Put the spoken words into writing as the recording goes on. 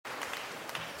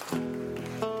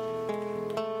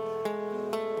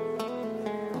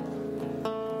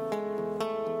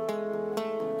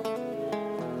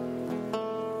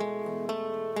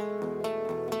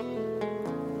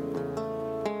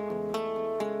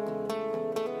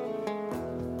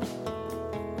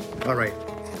All right.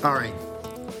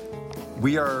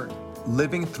 We are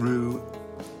living through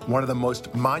one of the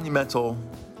most monumental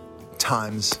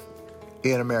times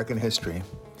in American history,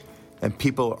 and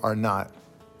people are not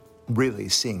really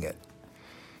seeing it.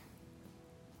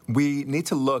 We need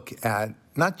to look at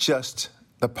not just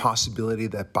the possibility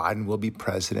that Biden will be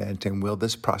president and will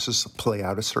this process play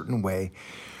out a certain way.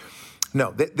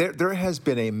 No, there has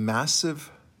been a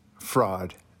massive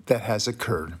fraud that has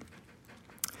occurred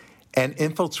and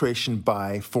infiltration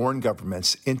by foreign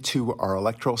governments into our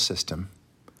electoral system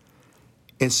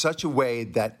in such a way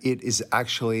that it is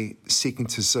actually seeking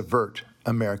to subvert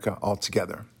America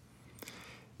altogether.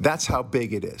 That's how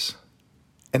big it is.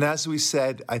 And as we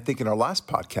said, I think in our last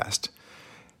podcast,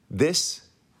 this,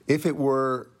 if it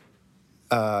were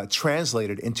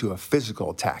translated into a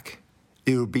physical attack,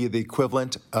 it would be the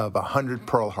equivalent of 100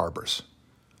 Pearl Harbors.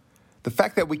 The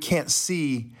fact that we can't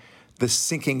see the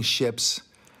sinking ships,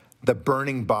 the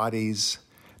burning bodies,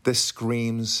 the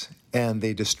screams, and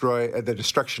the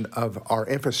destruction of our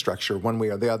infrastructure one way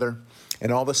or the other,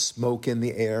 and all the smoke in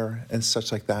the air and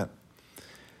such like that,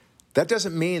 that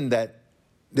doesn't mean that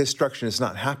destruction is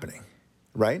not happening,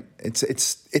 right?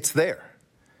 It's there.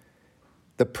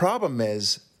 The problem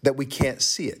is that we can't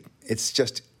see it. It's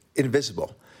just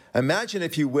invisible. Imagine,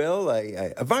 if you will,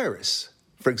 a virus,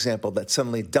 for example, that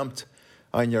suddenly dumped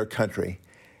on your country,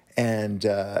 and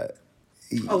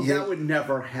that would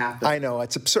never happen. I know,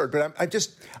 it's absurd, but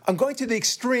I'm going to the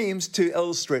extremes to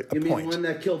illustrate a point. You mean one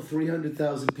that killed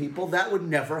 300,000 people? That would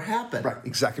never happen. Right,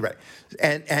 exactly right.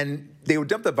 And they would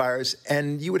dump the virus,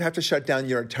 and you would have to shut down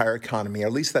your entire economy, or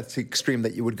at least that's the extreme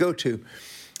that you would go to.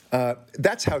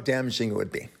 That's how damaging it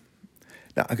would be.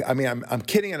 Now, I mean, I'm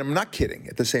kidding and I'm not kidding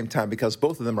at the same time, because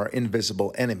both of them are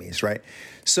invisible enemies, right?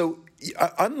 So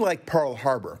unlike Pearl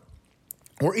Harbor,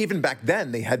 or even back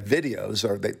then they had videos,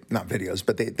 or not videos,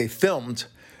 but they filmed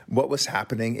what was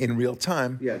happening in real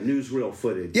time. Yeah, newsreel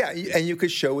footage. Yeah, and you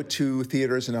could show it to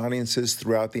theaters and audiences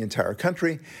throughout the entire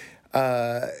country.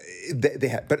 They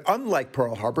had, but unlike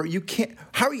Pearl Harbor, you can't.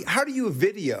 How do you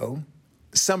video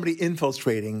somebody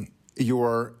infiltrating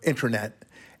your internet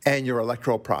and your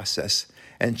electoral process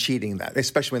and cheating that,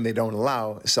 especially when they don't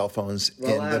allow cell phones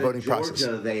in the voting process?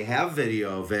 Georgia, they have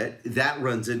video of it. That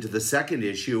runs into the second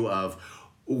issue of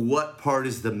what part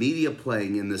is the media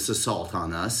playing in this assault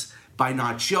on us by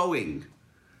not showing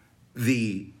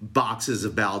the boxes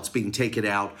of ballots being taken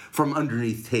out from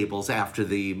underneath tables after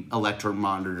the electoral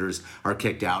monitors are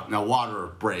kicked out. Now, water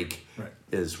break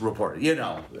is reported,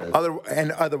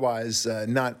 Otherwise,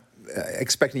 not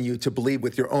expecting you to believe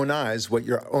with your own eyes what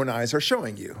your own eyes are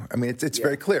showing you. I mean, it's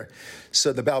very clear.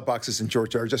 So the ballot boxes in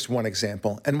Georgia are just one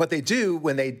example. And what they do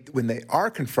when they are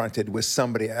confronted with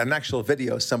somebody, an actual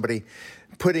video, somebody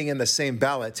putting in the same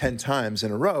ballot 10 times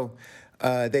in a row,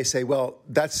 they say, well,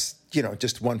 that's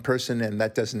just one person, and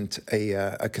that doesn't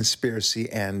a conspiracy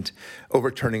and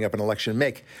overturning of an election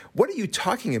make. What are you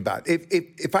talking about?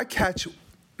 If I catch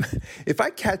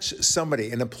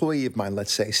somebody, an employee of mine,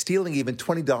 let's say, stealing even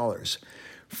 $20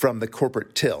 from the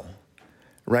corporate till,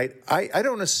 right? I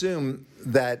don't assume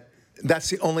that that's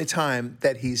the only time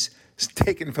that he's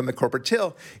taken from the corporate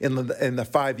till in the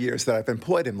 5 years that I've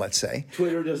employed him, let's say.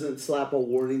 Twitter doesn't slap a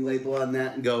warning label on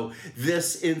that and go,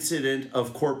 this incident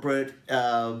of corporate,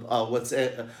 what's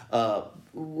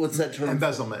that term?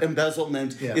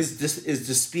 Embezzlement is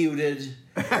disputed,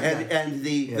 and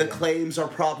the claims are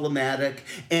problematic,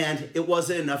 and it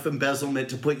wasn't enough embezzlement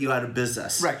to put you out of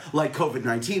business, right? Like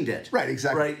COVID-19 did, right?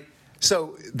 Exactly. Right.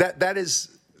 So that is.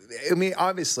 I mean,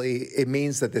 obviously, it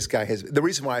means that this guy has. The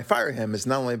reason why I fire him is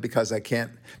not only because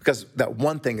that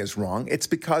one thing is wrong. It's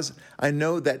because I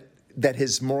know that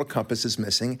his moral compass is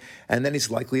missing, and then he's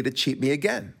likely to cheat me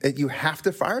again. You have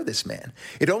to fire this man.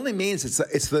 It only means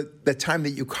it's the time that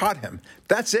you caught him.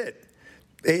 That's it.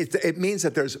 It means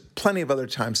that there's plenty of other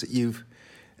times that you've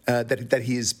that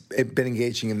he's been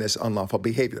engaging in this unlawful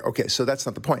behavior. Okay, so that's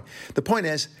not the point. The point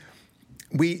is,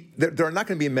 there are not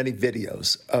going to be many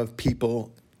videos of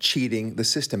people cheating the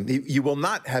system. You will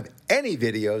not have any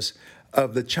videos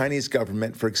of the Chinese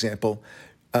government, for example,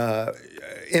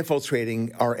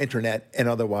 infiltrating our internet and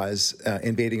otherwise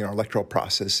invading our electoral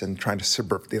process and trying to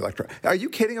subvert the electoral. Are you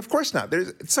kidding? Of course not.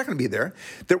 It's not going to be there.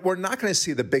 We're not going to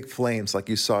see the big flames like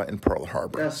you saw in Pearl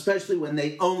Harbor. Especially when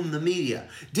they own the media.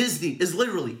 Disney is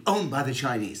literally owned by the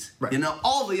Chinese. Right.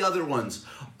 All the other ones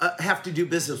have to do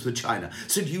business with China.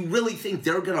 So do you really think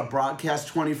they're going to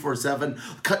broadcast 24/7,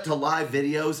 cut to live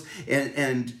videos,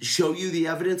 and show you the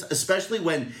evidence? Especially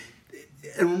when,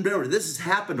 and remember, this has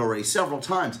happened already several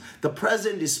times. The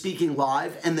president is speaking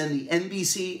live, and then the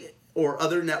NBC or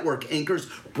other network anchors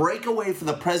break away from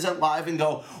the president live and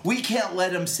go, we can't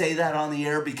let him say that on the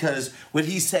air because what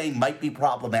he's saying might be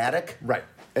problematic? Right.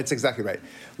 That's exactly right.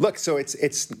 Look, so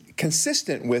it's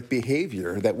consistent with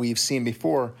behavior that we've seen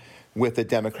before with the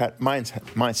Democrat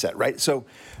mindset, right? So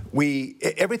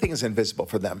everything is invisible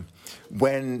for them.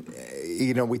 When,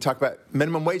 we talk about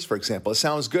minimum wage, for example, it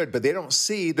sounds good, but they don't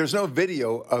see, there's no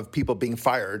video of people being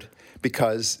fired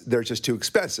because they're just too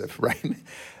expensive, right?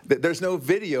 There's no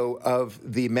video of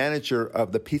the manager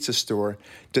of the pizza store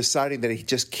deciding that he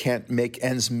just can't make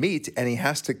ends meet and he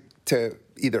has to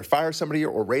either fire somebody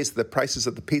or raise the prices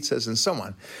of the pizzas and so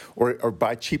on, or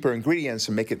buy cheaper ingredients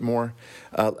and make it more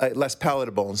less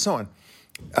palatable and so on.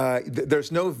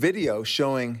 There's no video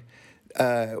showing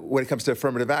when it comes to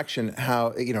affirmative action how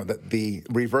the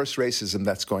reverse racism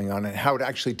that's going on and how it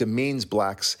actually demeans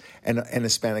blacks and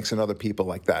Hispanics and other people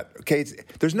like that. Okay,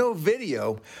 there's no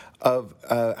video of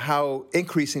how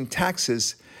increasing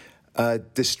taxes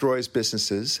destroys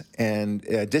businesses and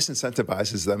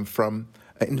disincentivizes them from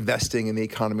investing in the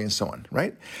economy and so on,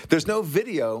 right? There's no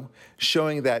video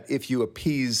showing that if you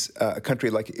appease a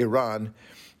country like Iran,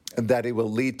 that it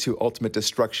will lead to ultimate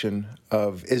destruction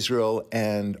of Israel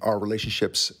and our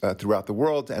relationships throughout the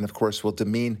world, and of course will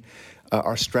demean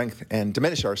our strength and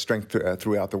diminish our strength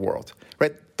throughout the world,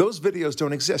 right? Those videos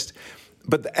don't exist.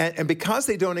 And because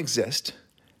they don't exist,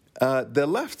 the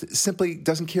left simply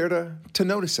doesn't care to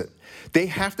notice it. They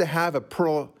have to have a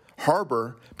Pearl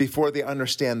Harbor before they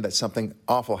understand that something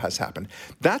awful has happened.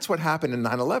 That's what happened in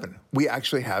 9/11. We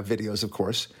actually have videos, of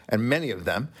course, and many of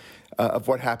them, of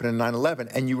what happened in 9/11.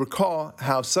 And you recall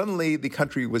how suddenly the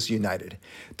country was united.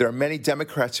 There are many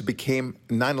Democrats who became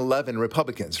 9/11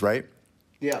 Republicans, right?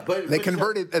 Yeah, but they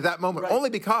converted at that moment only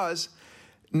because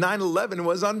 9/11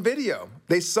 was on video.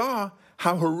 They saw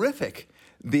how horrific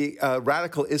the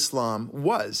radical Islam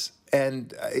was,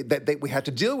 and that we had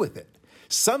to deal with it.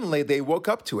 Suddenly, they woke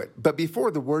up to it. But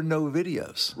before, there were no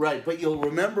videos. Right, but you'll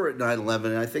remember at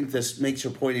 9/11, and I think this makes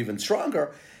your point even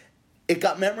stronger, it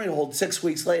got memory hold 6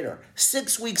 weeks later.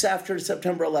 6 weeks after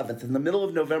September 11th, in the middle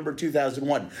of November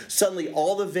 2001, suddenly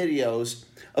all the videos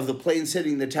of the planes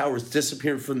hitting the towers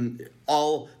disappeared from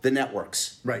all the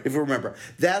networks. Right. If you remember.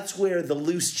 That's where the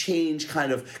loose change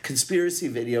kind of conspiracy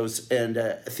videos and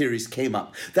theories came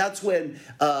up. That's when,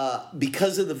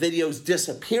 because of the videos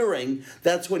disappearing,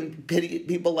 that's when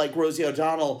people like Rosie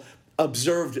O'Donnell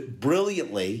observed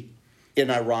brilliantly, in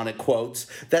ironic quotes,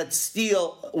 that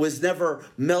steel was never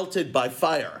melted by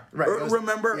fire. Right.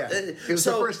 Remember? Yeah. It was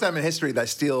the first time in history that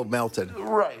steel melted.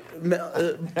 Right.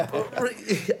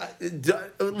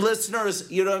 Listeners,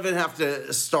 you don't even have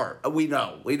to start. We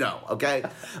know, okay?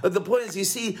 But the point is, you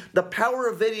see, the power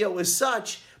of video is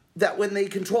such that when they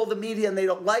control the media and they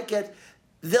don't like it,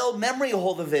 they'll memory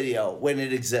hold the video when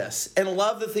it exists. And a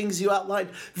lot of the things you outlined,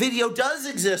 video does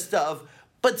exist of,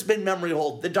 but it's been memory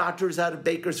hold. The doctors out of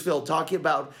Bakersfield talking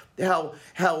about how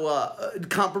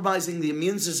compromising the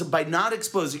immune system by not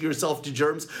exposing yourself to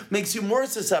germs makes you more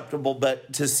susceptible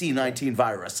to C19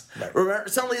 virus. Right. Remember,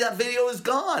 suddenly that video is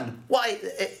gone. Why?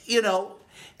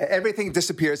 Everything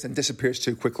disappears and disappears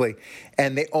too quickly,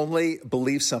 and they only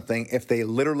believe something if they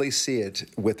literally see it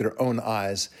with their own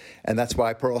eyes, and that's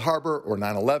why Pearl Harbor or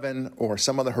 9/11 or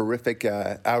some other horrific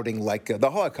outing like the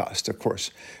Holocaust, of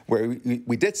course, where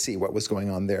we did see what was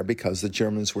going on there because the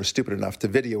Germans were stupid enough to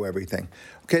video everything.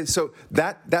 Okay, so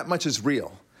that much is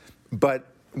real, but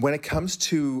when it comes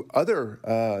to other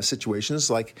situations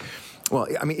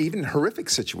even horrific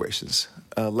situations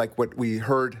like what we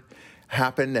heard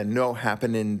happened and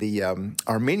happened in the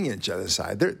Armenian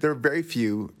genocide. There are very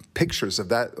few pictures of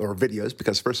that or videos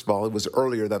because, first of all, it was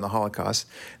earlier than the Holocaust.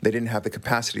 They didn't have the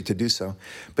capacity to do so.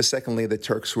 But secondly, the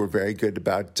Turks were very good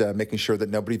about making sure that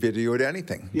nobody videoed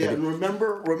anything. Yeah, and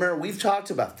remember, we've talked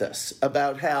about this,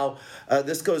 about how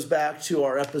this goes back to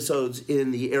our episodes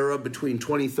in the era between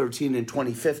 2013 and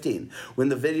 2015, when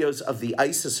the videos of the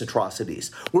ISIS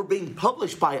atrocities were being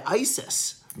published by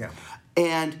ISIS. Yeah.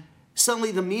 And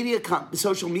suddenly the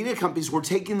social media companies were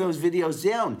taking those videos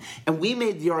down. And we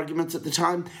made the arguments at the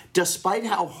time, despite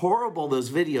how horrible those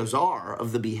videos are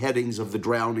of the beheadings, of the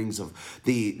drownings, of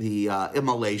the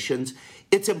immolations,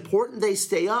 it's important they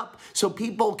stay up so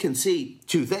people can see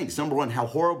two things. Number one, how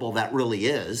horrible that really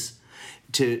is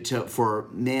for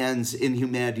man's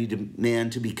inhumanity to man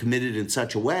to be committed in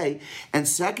such a way. And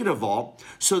second of all,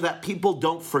 so that people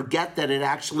don't forget that it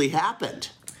actually happened.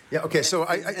 Yeah, okay, so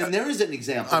and there is an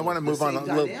example. I want to move on a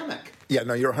little. Dynamic. Yeah,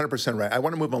 no, you're 100% right. I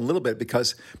want to move on a little bit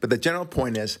but the general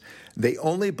point is they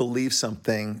only believe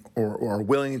something or are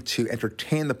willing to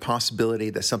entertain the possibility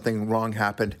that something wrong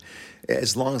happened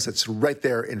as long as it's right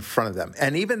there in front of them.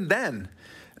 And even then,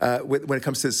 when it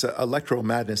comes to this electoral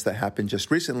madness that happened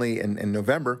just recently in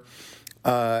November,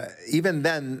 even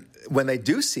then, when they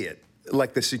do see it,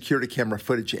 like the security camera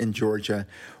footage in Georgia,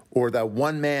 or that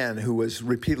one man who was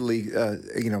repeatedly,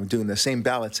 doing the same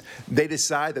ballots, they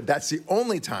decide that that's the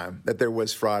only time that there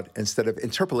was fraud, instead of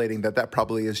interpolating that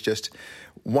probably is just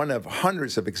one of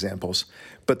hundreds of examples.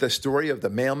 But the story of the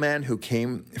mailman who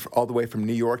came all the way from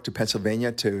New York to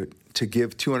Pennsylvania to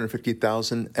give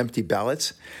 250,000 empty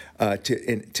ballots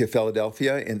to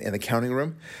Philadelphia in the counting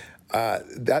room,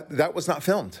 that was not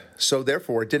filmed. So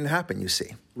therefore, it didn't happen, you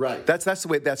see. Right. That's the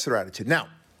way, that's their attitude. Now,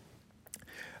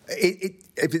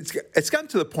 it's gotten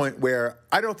to the point where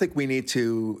I don't think we need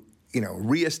to,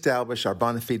 reestablish our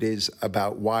bona fides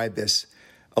about why this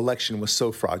election was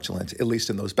so fraudulent, at least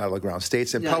in those battleground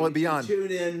states, and probably beyond.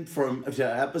 Tune in to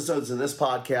episodes of this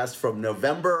podcast from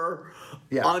November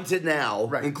on to now,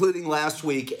 including last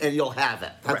week, and you'll have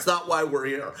it. That's not why we're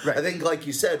here. Right. I think, like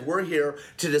you said, we're here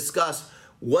to discuss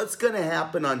what's going to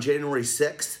happen on January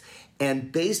 6th,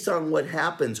 and based on what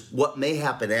happens, what may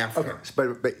happen after.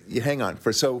 Okay, but you hang on.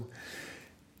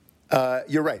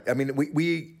 You're right. I mean,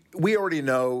 we already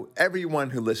know, everyone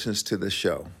who listens to this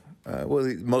show,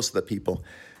 most of the people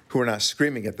who are not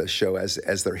screaming at this show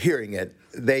as they're hearing it,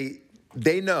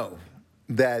 they know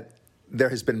that there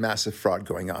has been massive fraud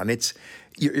going on.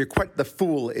 You're quite the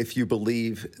fool if you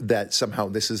believe that somehow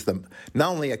this is not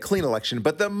only a clean election,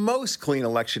 but the most clean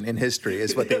election in history,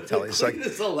 is what they tell you. It's like,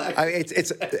 it's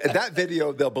that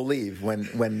video they'll believe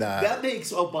when that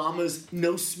makes Obama's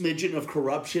no smidgen of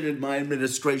corruption in my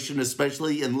administration,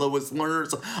 especially in Lois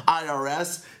Lerner's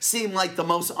IRS, seem like the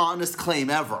most honest claim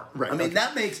ever. Right. I mean,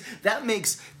 that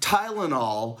makes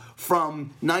Tylenol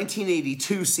from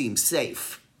 1982 seem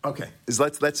safe. Okay,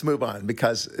 let's move on,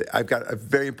 because I've got a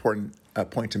very important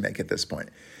point to make at this point.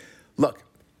 Look,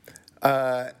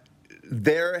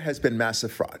 there has been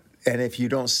massive fraud, and if you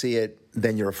don't see it,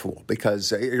 then you're a fool,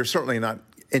 because you're certainly not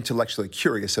intellectually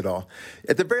curious at all.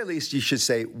 At the very least, you should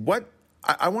say,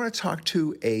 I want to talk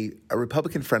to a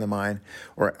Republican friend of mine,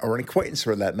 or an acquaintance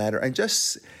for that matter, and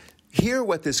just hear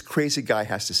what this crazy guy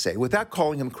has to say without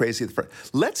calling him crazy.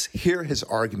 Let's hear his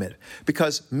argument,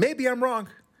 because maybe I'm wrong.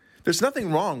 There's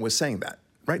nothing wrong with saying that,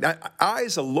 right? I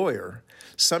as a lawyer,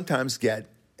 sometimes get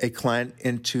a client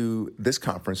into this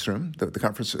conference room,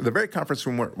 the very conference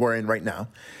room we're in right now,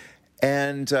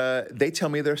 and they tell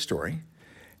me their story.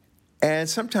 And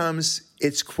sometimes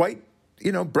it's quite,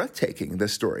 breathtaking,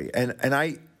 this story. And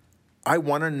I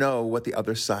want to know what the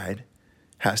other side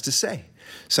has to say.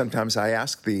 Sometimes I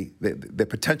ask the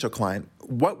potential client,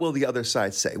 what will the other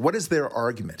side say? What is their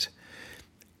argument?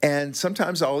 And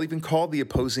sometimes I'll even call the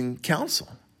opposing counsel,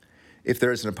 if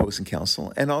there is an opposing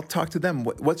counsel, and I'll talk to them.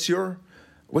 What's your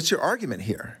argument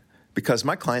here? Because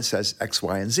my client says X,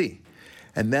 Y, and Z.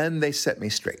 And then they set me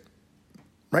straight,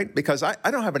 right? Because I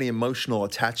don't have any emotional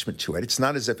attachment to it. It's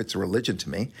not as if it's a religion to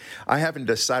me. I haven't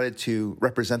decided to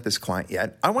represent this client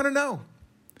yet. I want to know,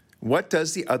 what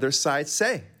does the other side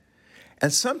say?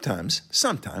 And sometimes,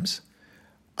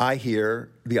 I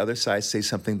hear the other side say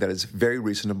something that is very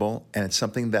reasonable, and it's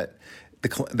something that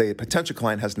the potential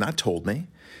client has not told me,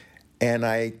 and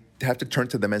I have to turn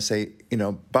to them and say,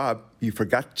 Bob, you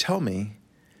forgot to tell me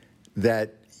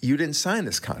that you didn't sign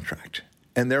this contract,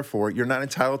 and therefore you're not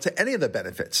entitled to any of the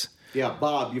benefits. Yeah,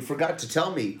 Bob, you forgot to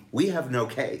tell me we have no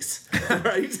case,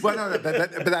 right? Well, no,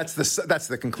 but that's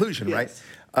the conclusion, yes.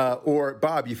 Right? Or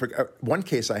Bob, you forgot. One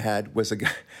case I had was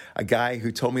a guy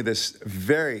who told me this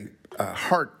very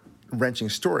heart-wrenching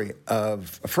story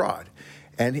of a fraud,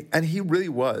 and he really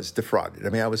was defrauded. I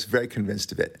mean, I was very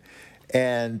convinced of it.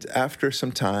 And after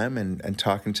some time and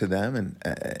talking to them,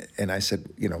 and I said,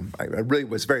 I really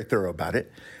was very thorough about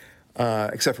it,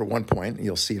 except for one point,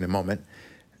 you'll see in a moment.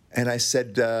 And I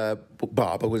said,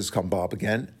 Bob, I was just call him Bob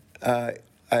again. I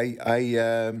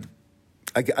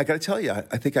got to tell you,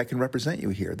 I think I can represent you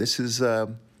here. This is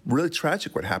really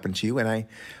tragic what happened to you, and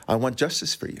I want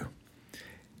justice for you.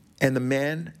 And the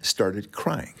man started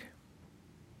crying.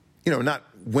 Not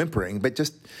whimpering, but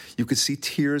just you could see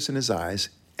tears in his eyes.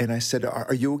 And I said,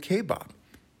 "Are you okay, Bob?"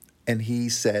 And he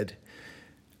said,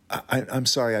 "I'm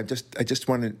sorry. I just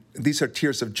wanted. These are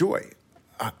tears of joy."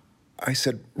 I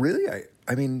said, "Really?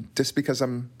 I mean, just because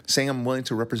I'm saying I'm willing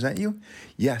to represent you?"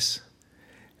 "Yes."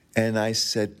 And I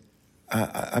said,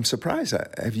 "I'm surprised.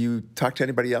 Have you talked to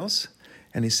anybody else?"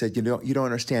 And he said, "You don't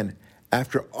understand.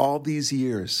 After all these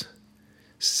years,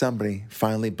 somebody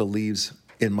finally believes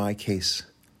in my case."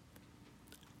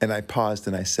 And I paused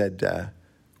and I said,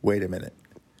 "Wait a minute.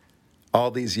 All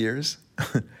these years?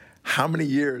 How many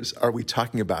years are we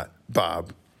talking about,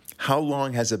 Bob? How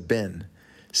long has it been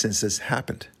since this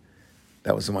happened?"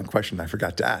 That was the one question I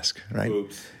forgot to ask, right?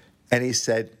 Oops. And he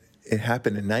said it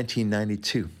happened in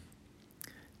 1992.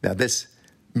 Now, this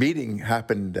meeting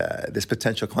happened, this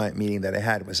potential client meeting that I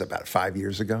had was about 5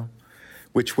 years ago,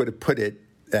 which would have put it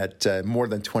at more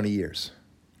than 20 years,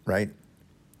 right?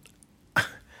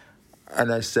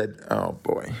 And I said, oh,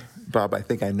 boy, Bob, I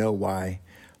think I know why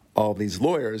all these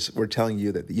lawyers were telling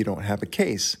you that you don't have a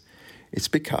case. It's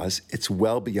because it's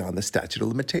well beyond the statute of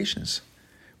limitations,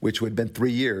 which would have been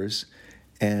 3 years,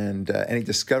 and any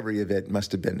discovery of it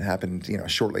must have happened,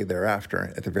 shortly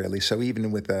thereafter, at the very least. So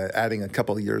even with adding a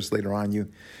couple of years later on,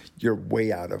 you're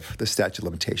way out of the statute of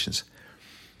limitations.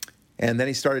 And then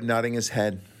he started nodding his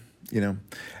head,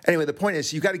 Anyway, the point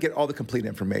is, you got to get all the complete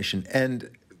information. And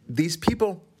these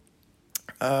people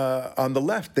on the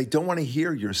left, they don't want to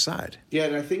hear your side. Yeah,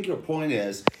 and I think your point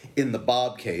is, in the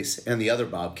Bob case and the other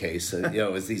Bob case,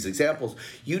 as these examples,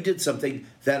 you did something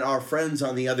that our friends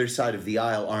on the other side of the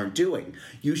aisle aren't doing.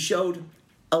 You showed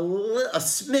a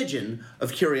smidgen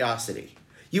of curiosity.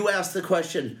 You asked the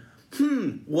question,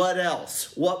 what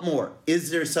else? What more?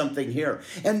 Is there something here?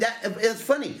 And it's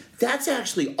funny. That's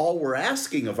actually all we're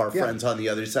asking of our friends on the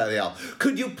other side of the aisle.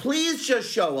 Could you please just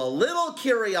show a little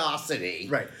curiosity?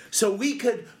 Right. So we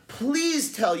could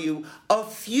please tell you a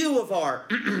few of our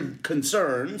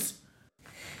concerns.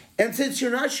 And since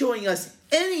you're not showing us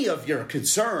any of your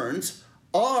concerns,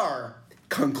 our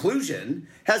conclusion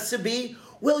has to be,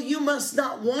 well, you must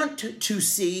not want to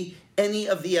see any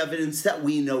of the evidence that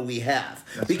we know we have.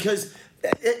 That's because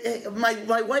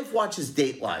my wife watches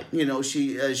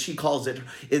Dateline. She calls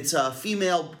it's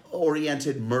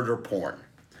female-oriented murder porn.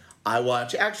 I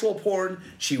watch actual porn.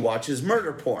 She watches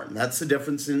murder porn. That's the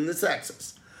difference in the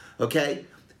sexes. Okay?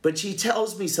 But she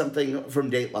tells me something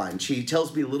from Dateline. She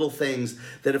tells me little things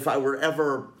that if I were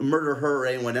ever murder her or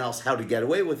anyone else, how to get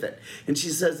away with it. And she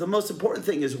says the most important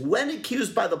thing is when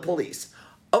accused by the police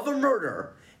of a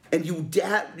murder and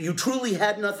you truly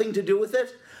had nothing to do with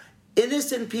it,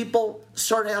 innocent people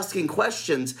start asking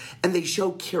questions and they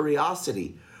show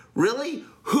curiosity. Really?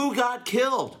 Who got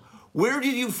killed? Where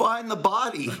did you find the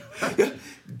body?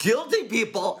 Guilty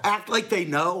people act like they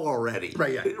know already.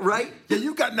 Right, yeah. Right? Yeah,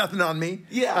 you got nothing on me.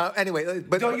 Yeah. Anyway.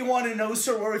 But don't you want to know,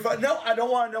 sir, where we find? No, I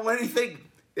don't want to know anything.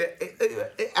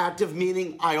 Active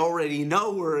meaning I already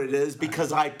know where it is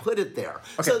because I put it there.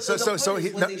 Okay,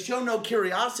 when they show no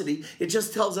curiosity, it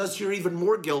just tells us you're even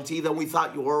more guilty than we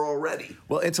thought you were already.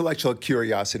 Well, intellectual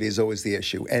curiosity is always the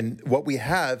issue. And what we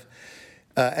have,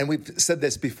 and we've said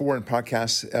this before in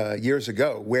podcasts years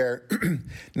ago, where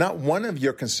not one of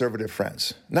your conservative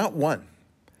friends, not one,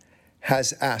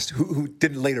 has asked, who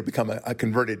didn't later become a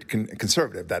converted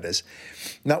conservative, that is,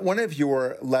 not one of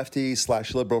your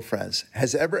lefty/liberal friends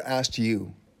has ever asked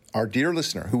you, our dear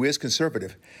listener, who is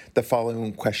conservative, the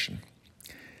following question.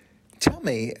 Tell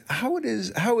me, how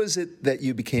is it that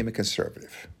you became a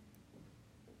conservative?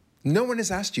 No one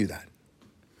has asked you that.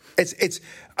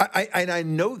 I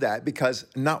know that because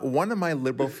not one of my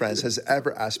liberal friends has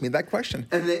ever asked me that question.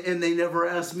 And they never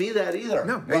asked me that either.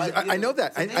 No, right? I know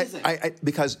that.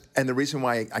 And the reason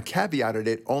why I caveated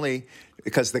it only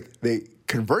because the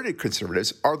converted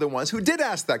conservatives are the ones who did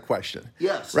ask that question.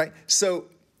 Yes. Right? So,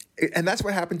 and that's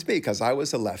what happened to me because I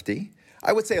was a lefty.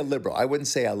 I would say a liberal. I wouldn't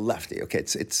say a lefty. Okay,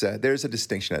 there's a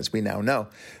distinction as we now know.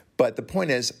 But the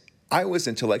point is, I was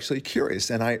intellectually curious,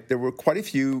 and there were quite a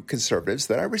few conservatives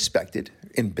that I respected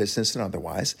in business and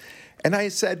otherwise. And I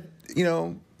said,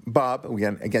 Bob,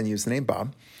 again use the name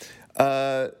Bob,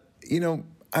 I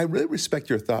really respect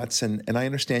your thoughts, and I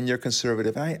understand you're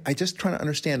conservative. I just trying to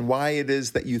understand why it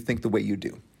is that you think the way you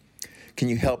do. Can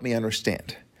you help me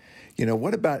understand?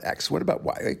 What about X? What about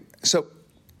Y? So,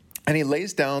 and he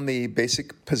lays down the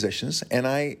basic positions, and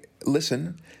I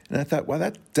listen, and I thought, well,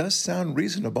 that does sound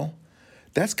reasonable.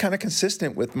 That's kind of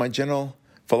consistent with my general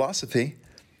philosophy.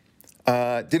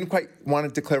 Didn't quite want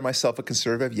to declare myself a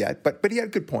conservative yet, but he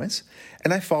had good points.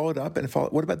 And I followed up and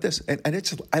what about this? And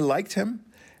I liked him,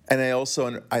 and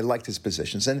I liked his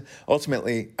positions. And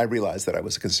ultimately, I realized that I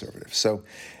was a conservative. So,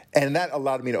 and that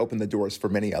allowed me to open the doors for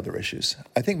many other issues.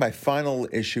 I think my final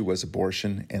issue was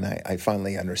abortion, and I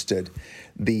finally understood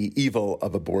the evil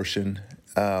of abortion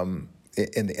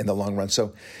in the long run.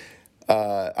 So,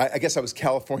 I guess I was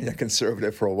California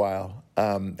conservative for a while,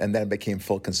 and then became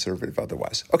full conservative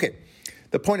otherwise. Okay,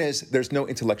 the point is there's no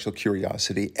intellectual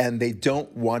curiosity, and they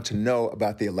don't want to know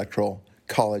about the Electoral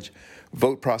College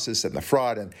vote process and the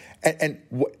fraud. And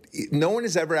what, no one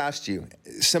has ever asked you,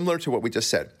 similar to what we just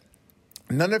said,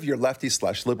 none of your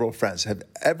lefty/liberal friends have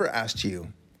ever asked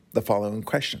you the following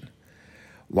question.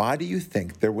 Why do you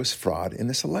think there was fraud in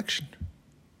this election?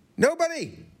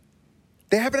 Nobody.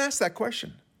 They haven't asked that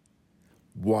question.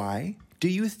 Why do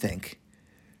you think,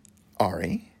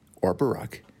 Ari or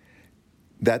Barak,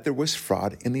 that there was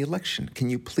fraud in the election? Can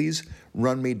you please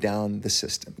run me down the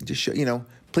system? Just show,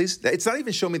 please. It's not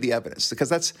even show me the evidence, because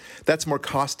that's more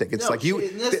caustic. It's like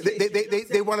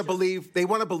they want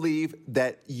to believe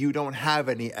that you don't have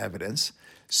any evidence.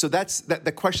 So that's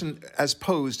the question as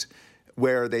posed,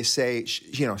 where they say,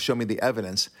 show me the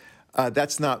evidence.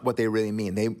 That's not what they really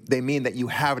mean. They mean that you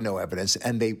have no evidence,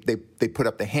 and they put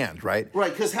up the hand, right?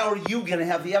 Right, because how are you going to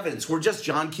have the evidence? We're just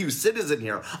John Q. Citizen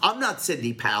here. I'm not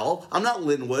Sidney Powell. I'm not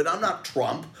Linwood. I'm not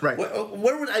Trump. Right.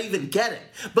 Where would I even get it?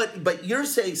 But you're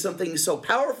saying something so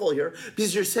powerful here,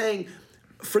 because you're saying,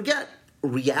 forget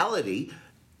reality.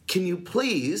 Can you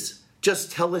please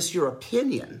just tell us your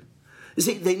opinion? You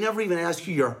see, they never even ask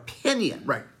you your opinion.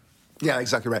 Right. Yeah,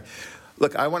 exactly right.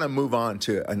 Look, I want to move on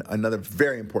to another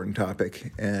very important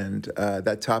topic, and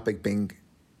that topic being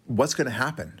what's going to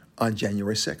happen on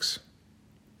January 6th.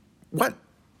 What?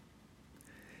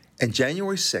 And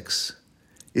January 6th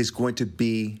is going to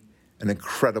be an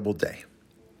incredible day.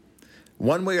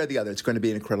 One way or the other, it's going to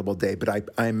be an incredible day, but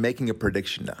I'm making a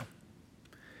prediction now.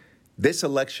 This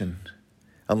election,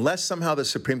 unless somehow the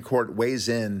Supreme Court weighs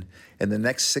in the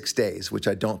next 6 days, which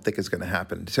I don't think is going to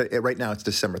happen. So right now it's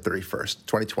December 31st,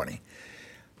 2020.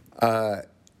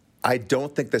 I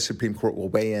don't think the Supreme Court will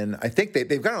weigh in. I think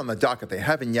they've got it on the docket. They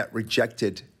haven't yet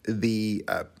rejected the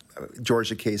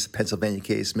Georgia case, Pennsylvania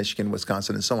case, Michigan,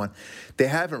 Wisconsin, and so on. They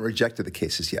haven't rejected the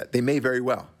cases yet. They may very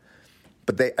well.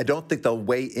 But I don't think they'll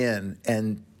weigh in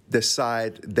and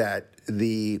decide that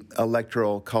the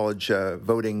Electoral College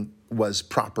voting was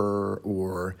proper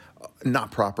or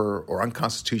not proper or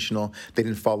unconstitutional. They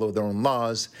didn't follow their own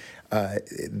laws.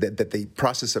 That the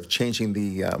process of changing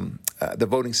the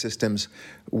voting systems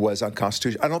was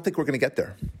unconstitutional. I don't think we're going to get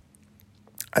there.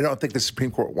 I don't think the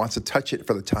Supreme Court wants to touch it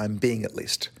for the time being, at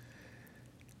least.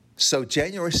 So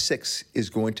January 6th is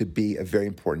going to be a very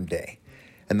important day.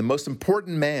 And the most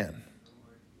important man,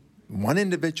 one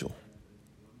individual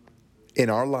in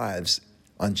our lives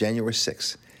on January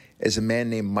 6th, is a man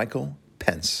named Michael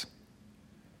Pence,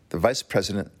 the Vice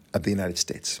President of the United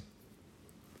States.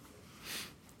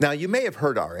 Now, you may have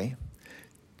heard, Ari,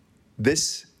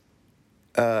 that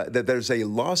there's a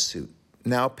lawsuit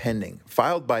now pending,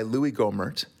 filed by Louis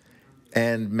Gohmert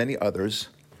and many others,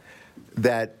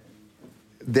 that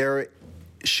there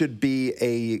should be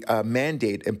a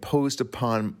mandate imposed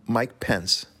upon Mike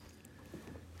Pence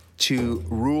to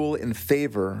rule in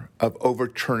favor of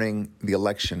overturning the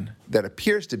election that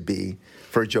appears to be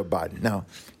for Joe Biden. Now,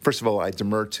 first of all, I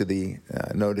demur to the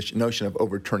notion of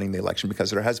overturning the election,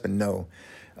 because there has been no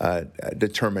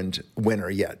determined winner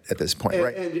yet at this point,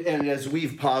 right? And as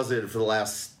we've posited for the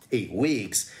last 8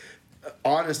 weeks,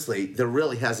 honestly, there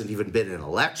really hasn't even been an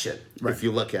election, right, if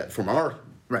you look at from our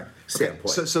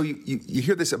standpoint. Okay. So you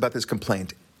hear this about this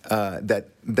complaint that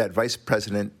Vice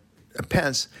President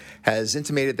Pence has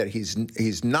intimated that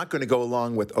he's not going to go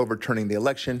along with overturning the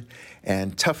election,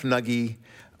 and tough nuggies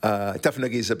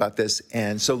about this,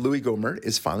 and so Louis Gohmert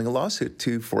is filing a lawsuit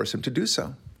to force him to do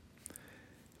so.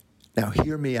 Now,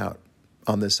 hear me out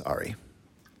on this, Ari.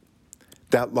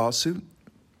 That lawsuit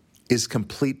is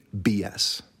complete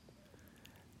BS.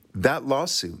 That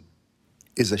lawsuit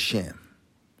is a sham,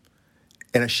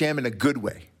 and a sham in a good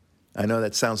way. I know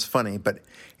that sounds funny, but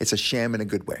it's a sham in a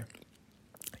good way.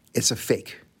 It's a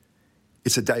fake.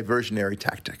 It's a diversionary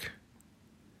tactic.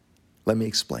 Let me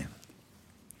explain.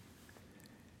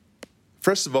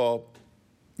 First of all,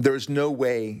 there is no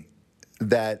way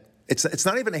that it's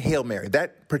not even a Hail Mary.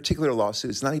 That particular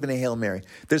lawsuit is not even a Hail Mary.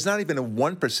 There's not even a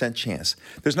 1% chance.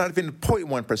 There's not even a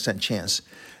 0.1% chance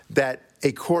that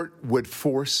a court would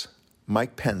force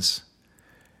Mike Pence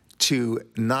to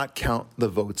not count the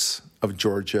votes of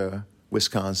Georgia,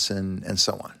 Wisconsin, and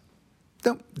so on.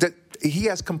 No, he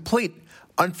has complete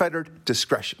unfettered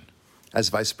discretion as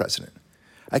vice president.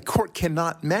 A court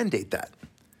cannot mandate that.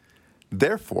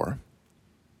 Therefore,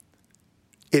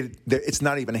 it's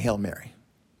not even a Hail Mary.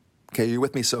 Okay, you're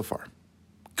with me so far?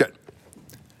 Good.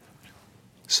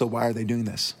 So why are they doing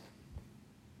this?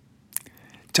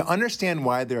 To understand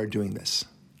why they are doing this,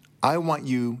 I want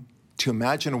you to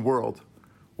imagine a world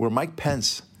where Mike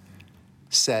Pence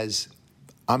says,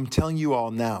 I'm telling you all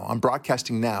now, I'm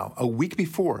broadcasting now, a week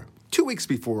before, 2 weeks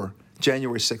before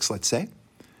January 6th, let's say,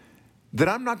 that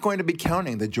I'm not going to be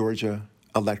counting the Georgia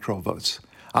electoral votes.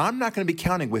 I'm not going to be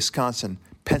counting Wisconsin,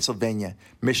 Pennsylvania,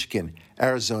 Michigan,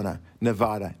 Arizona,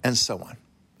 Nevada, and so on.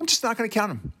 I'm just not going to count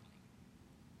them.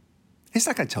 He's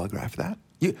not going to telegraph that.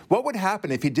 What would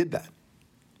happen if he did that?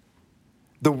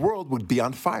 The world would be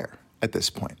on fire at this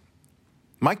point.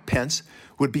 Mike Pence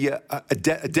would be a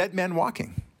dead man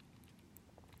walking.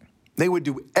 They would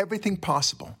do everything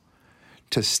possible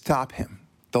to stop him.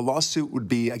 The lawsuit would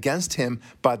be against him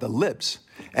by the libs,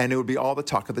 and it would be all the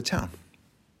talk of the town.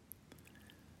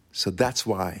 So that's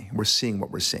why we're seeing what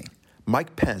we're seeing.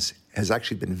 Mike Pence has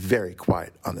actually been very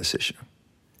quiet on this issue.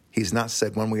 He's not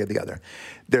said one way or the other.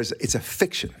 It's a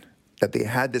fiction that they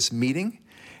had this meeting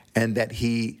and that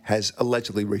he has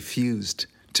allegedly refused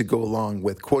to go along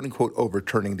with, quote unquote,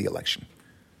 overturning the election.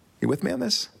 You with me on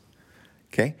this?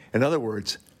 Okay? In other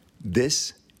words,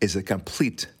 this is a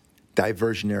complete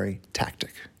diversionary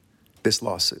tactic, this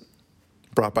lawsuit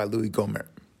brought by Louis Gohmert.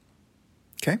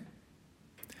 Okay?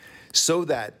 So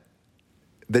that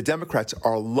the Democrats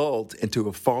are lulled into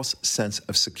a false sense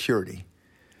of security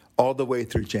all the way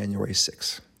through January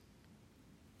 6th.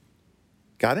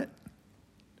 Got it?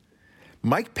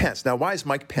 Mike Pence. Now, why is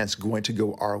Mike Pence going to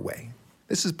go our way?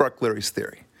 This is Buck Leary's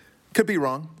theory. Could be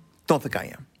wrong. Don't think I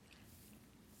am.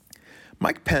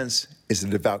 Mike Pence is a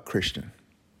devout Christian.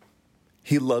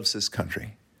 He loves this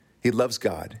country. He loves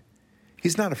God.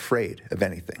 He's not afraid of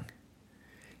anything.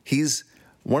 He's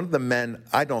one of the men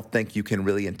I don't think you can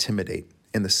really intimidate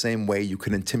in the same way you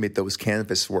can intimidate those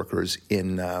canvas workers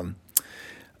in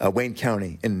Wayne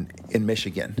County in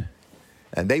Michigan.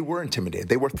 And they were intimidated.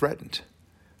 They were threatened.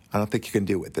 I don't think you can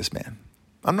do it with this man.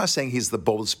 I'm not saying he's the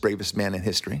boldest, bravest man in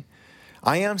history.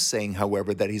 I am saying,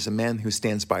 however, that he's a man who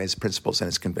stands by his principles and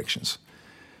his convictions.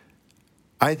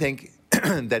 I think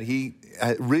that he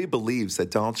really believes that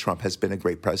Donald Trump has been a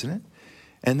great president,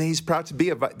 and that he's proud to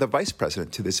be the vice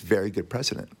president to this very good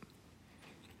president.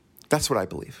 That's what I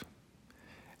believe.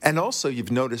 And also,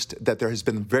 you've noticed that there has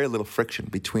been very little friction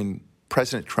between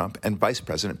President Trump and Vice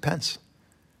President Pence.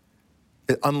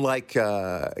 Unlike,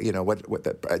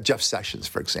 Jeff Sessions,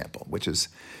 for example,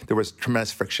 there was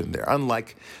tremendous friction there.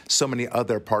 Unlike so many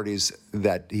other parties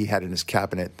that he had in his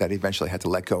cabinet that he eventually had to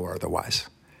let go or otherwise.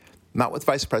 Not with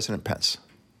Vice President Pence.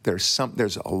 There's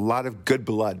a lot of good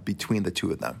blood between the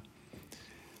two of them.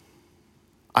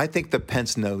 I think that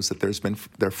Pence knows that there's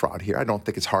fraud here. I don't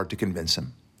think it's hard to convince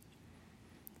him.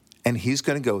 And he's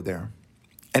going to go there.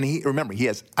 And remember, he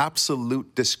has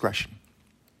absolute discretion.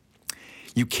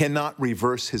 You cannot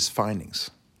reverse his findings.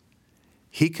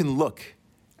 He can look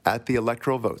at the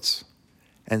electoral votes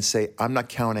and say, I'm not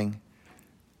counting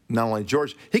not only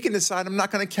Georgia. He can decide I'm not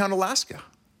going to count Alaska.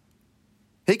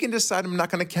 He can decide I'm not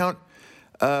going to count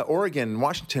Oregon,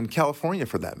 Washington, California,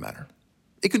 for that matter.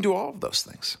 He can do all of those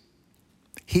things.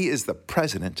 He is the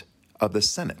president of the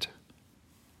Senate.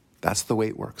 That's the way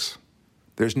it works.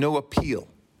 There's no appeal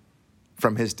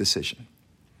from his decision.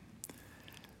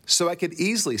 So I could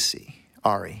easily see,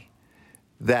 Ari,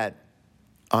 that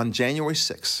on January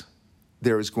 6th,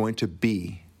 there is going to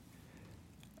be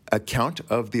a count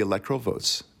of the electoral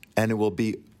votes, and it will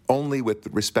be only with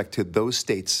respect to those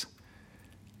states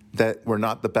that were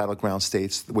not the battleground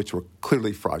states, which were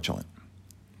clearly fraudulent.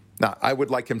 Now, I would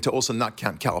like him to also not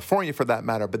count California for that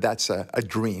matter, but that's a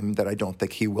dream that I don't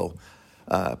think he will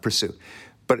pursue.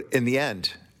 But in the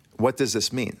end, what does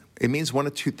this mean? It means one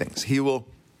of two things. He will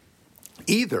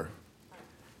either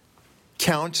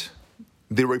count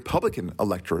the Republican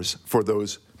electors for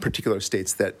those particular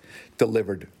states that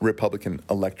delivered Republican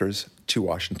electors to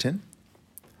Washington,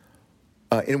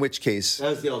 in which case... That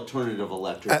was the alternative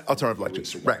electors. Alternative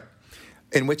electors, right.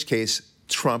 In which case,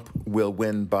 Trump will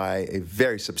win by a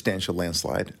very substantial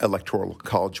landslide, electoral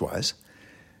college-wise,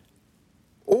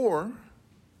 or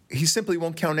he simply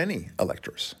won't count any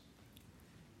electors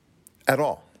at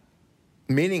all,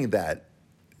 meaning that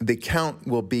the count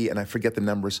will be, and I forget the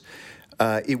numbers,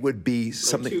 it would be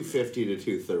something... Like 250 to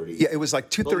 230. Yeah, it was like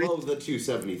 230... Below the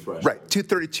 270 threshold. Right,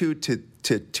 232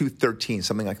 to 213,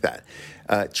 something like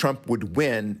that. Trump would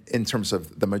win in terms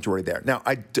of the majority there. Now,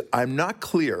 I'm not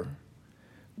clear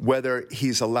whether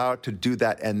he's allowed to do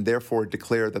that and therefore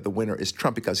declare that the winner is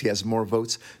Trump because he has more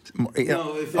votes.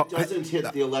 No, if it doesn't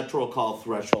hit the electoral call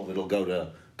threshold, it'll go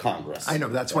to Congress. I know,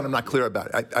 that's what I'm not clear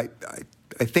about. I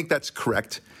think that's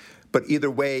correct. But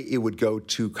either way, it would go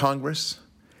to Congress,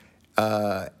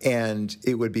 and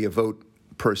it would be a vote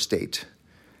per state.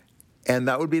 And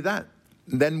that would be that.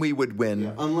 Then we would win.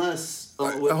 Yeah, unless,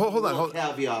 hold on.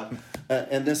 Caveat,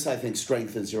 and this I think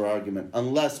strengthens your argument,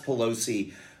 unless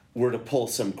Pelosi were to pull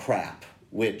some crap,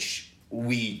 which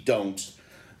we don't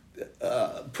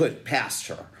put past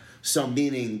her. So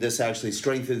meaning this actually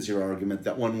strengthens your argument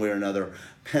that one way or another,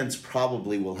 Pence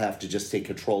probably will have to just take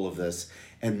control of this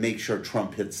and make sure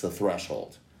Trump hits the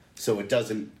threshold so it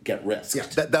doesn't get risked.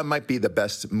 Yeah, that might be the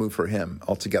best move for him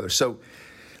altogether. So,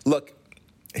 look,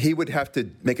 he would have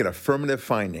to make an affirmative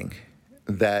finding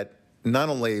that not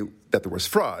only that there was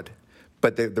fraud,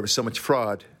 but there was so much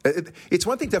fraud. It's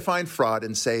one thing to find fraud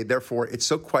and say, therefore, it's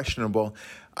so questionable,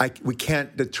 we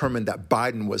can't determine that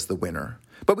Biden was the winner.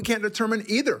 But we can't determine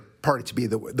either party to be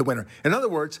the winner. In other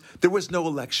words, there was no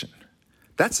election.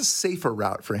 That's a safer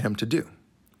route for him to do.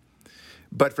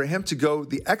 But for him to go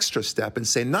the extra step and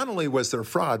say, not only was there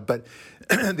fraud, but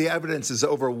the evidence is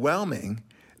overwhelming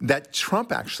that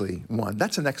Trump actually won.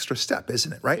 That's an extra step,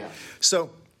 isn't it? Right? Yeah.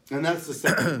 And that's the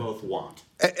step we both want.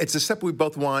 It's a step we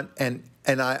both want, and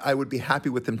I would be happy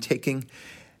with him taking.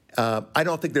 I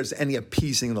don't think there's any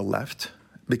appeasing the left,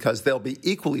 because they'll be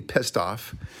equally pissed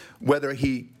off whether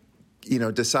he,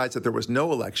 decides that there was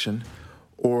no election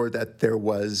or that there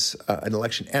was an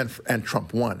election and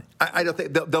Trump won. I don't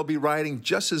think they'll be rioting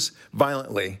just as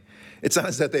violently. It's not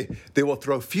as that they will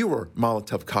throw fewer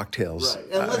Molotov cocktails. Right,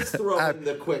 and let's throw in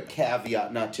the quick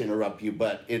caveat, not to interrupt you,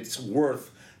 but it's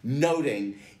worth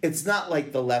noting, it's not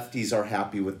like the lefties are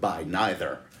happy with Biden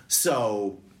either.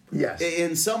 So, yes,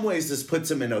 in some ways, this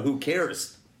puts him in a who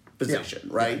cares position,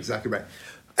 right? Yeah, exactly right.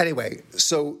 Anyway,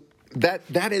 so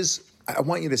that is, I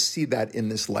want you to see that in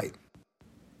this light.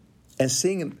 And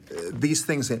seeing these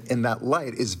things in that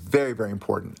light is very, very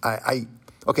important.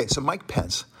 Okay, so Mike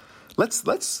Pence.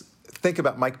 Let's think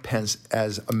about Mike Pence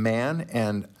as a man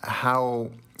and how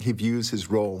he views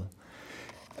his role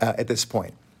at this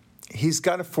point. He's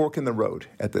got a fork in the road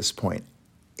at this point.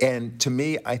 And to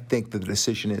me, I think the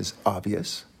decision is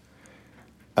obvious.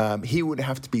 He would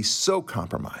have to be so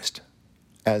compromised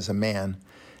as a man,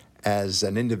 as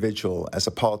an individual, as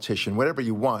a politician, whatever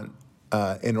you want,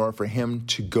 in order for him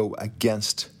to go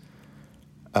against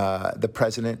the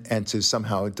president and to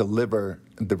somehow deliver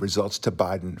the results to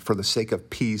Biden for the sake of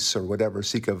peace or whatever,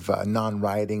 sake of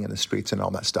non-rioting in the streets and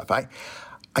all that stuff.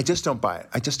 I just don't buy it.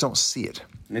 I just don't see it.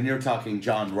 And you're talking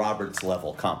John Roberts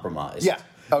level compromise. Yeah.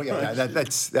 Oh, yeah.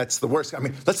 That's the worst. I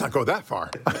mean, let's not go that far.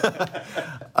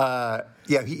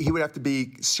 He would have to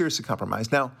be seriously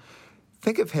compromised. Now,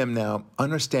 think of him now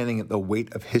understanding the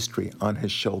weight of history on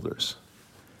his shoulders.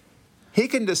 He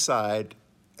can decide,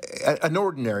 an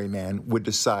ordinary man would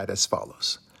decide as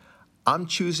follows. I'm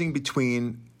choosing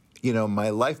between, my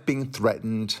life being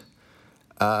threatened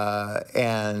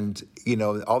and,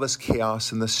 all this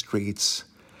chaos in the streets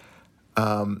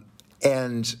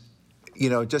and,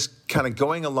 just kind of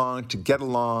going along to get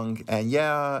along. And,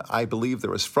 yeah, I believe there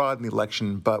was fraud in the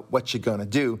election, but what you going to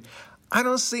do? I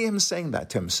don't see him saying that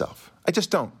to himself. I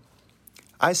just don't.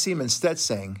 I see him instead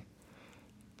saying,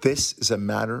 this is a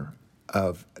matter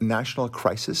of national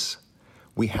crisis.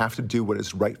 We have to do what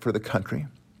is right for the country.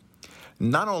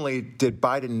 Not only did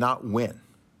Biden not win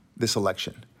this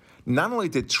election, not only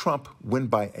did Trump win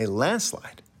by a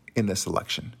landslide in this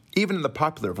election, even in the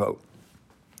popular vote,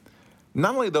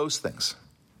 not only those things,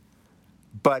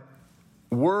 but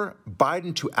were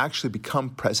Biden to actually become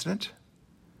president,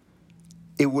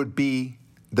 it would be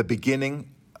the beginning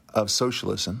of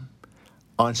socialism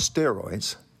on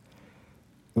steroids,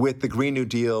 with the Green New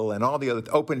Deal and all the other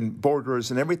open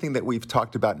borders and everything that we've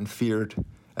talked about and feared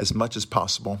as much as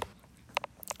possible.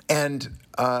 And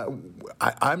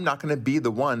I'm not going to be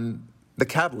the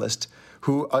catalyst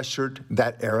who ushered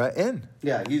that era in.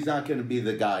 Yeah, he's not going to be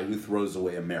the guy who throws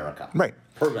away America. Right.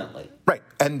 Permanently. Right.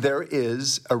 And there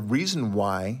is a reason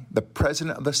why the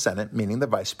president of the Senate, meaning the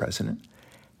vice president,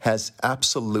 has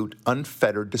absolute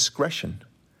unfettered discretion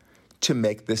to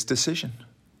make this decision.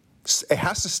 It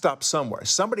has to stop somewhere.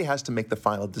 Somebody has to make the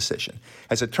final decision.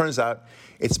 As it turns out,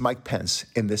 it's Mike Pence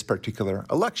in this particular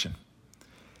election.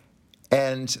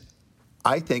 And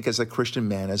I think as a Christian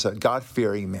man, as a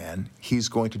God-fearing man, he's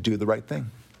going to do the right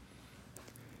thing.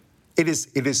 It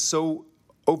is so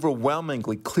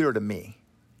overwhelmingly clear to me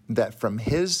that from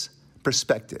his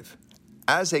perspective,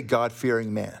 as a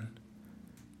God-fearing man,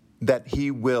 that he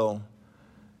will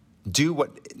do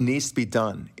what needs to be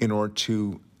done in order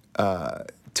to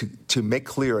make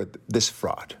clear this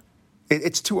fraud.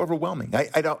 It's too overwhelming.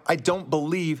 I don't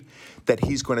believe that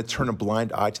he's going to turn a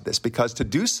blind eye to this, because to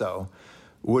do so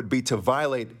would be to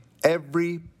violate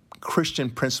every Christian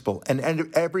principle and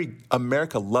every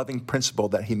America-loving principle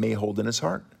that he may hold in his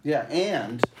heart. Yeah,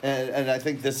 and I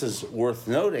think this is worth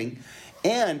noting,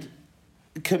 and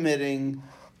committing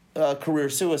career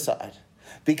suicide.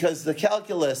 Because the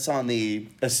calculus on the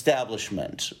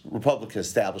establishment, Republican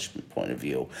establishment point of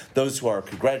view, those who are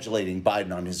congratulating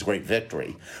Biden on his great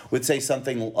victory, would say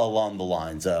something along the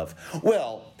lines of,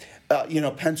 well,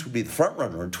 Pence would be the front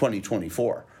runner in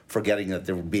 2024, forgetting that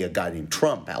there would be a guy named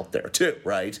Trump out there too,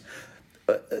 right?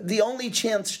 The only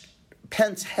chance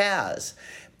Pence has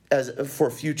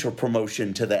for future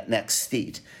promotion to that next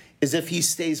seat is if he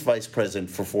stays vice president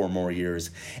for 4 more years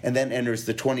and then enters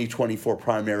the 2024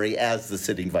 primary as the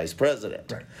sitting vice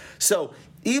president. Right. So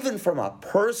even from a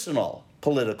personal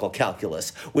political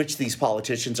calculus, which these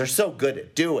politicians are so good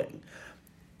at doing,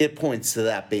 it points to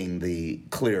that being the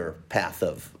clear path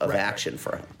of action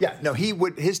for him. Yeah, no,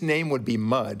 his name would be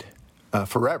mud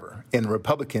forever in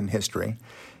Republican history.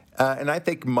 And I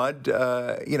think Mudd,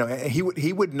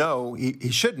 he would know,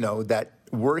 he should know that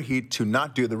were he to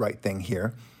not do the right thing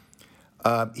here,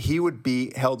 he would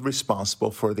be held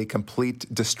responsible for the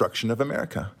complete destruction of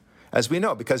America, as we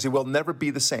know, because it will never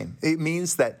be the same. It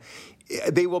means that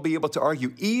they will be able to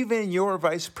argue, even your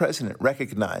vice president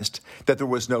recognized that there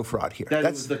was no fraud here. That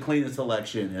was the cleanest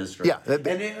election in history. Yeah.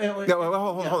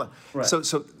 Hold on. Right.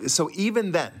 So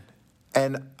even then,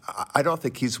 and I don't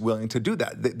think he's willing to do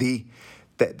that.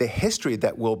 The history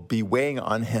that will be weighing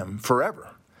on him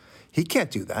forever. He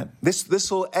can't do that.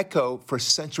 This will echo for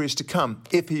centuries to come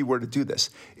if he were to do this.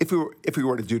 If we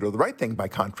were to do the right thing, by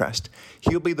contrast,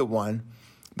 he'll be the one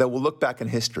that will look back in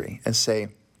history and say,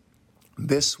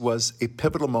 this was a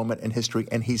pivotal moment in history,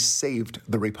 and he saved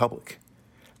the republic.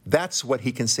 That's what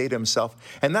he can say to himself,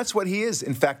 and that's what he is,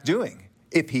 in fact, doing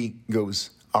if he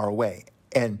goes our way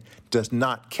and does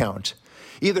not count.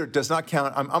 Either does not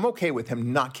count, I'm okay with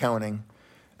him not counting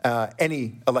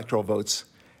any electoral votes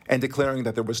and declaring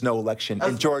that there was no election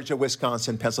in Georgia,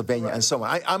 Wisconsin, Pennsylvania, and so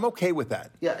on. I'm okay with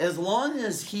that. Yeah, as long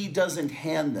as he doesn't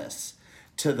hand this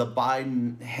to the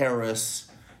Biden-Harris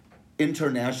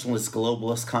internationalist,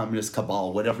 globalist, communist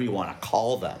cabal, whatever you want to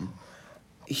call them,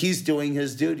 he's doing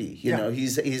his duty. You know,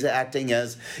 he's acting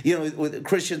as,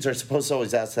 Christians are supposed to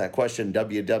always ask that question,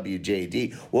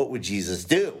 WWJD, what would Jesus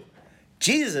do?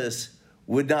 Jesus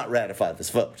would not ratify this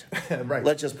vote. Right.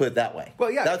 Let's just put it that way. Well,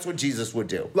 yeah. That's what Jesus would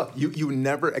do. Look, you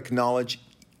never acknowledge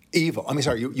evil.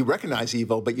 You recognize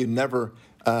evil, but you never,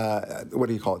 what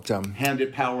do you call it?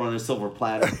 Handed power on a silver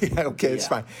platter. It's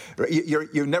fine.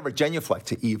 You never genuflect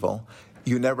to evil.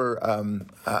 You never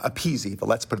appease evil.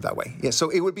 Let's put it that way. Yeah.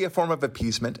 So it would be a form of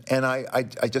appeasement, and I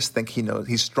just think he knows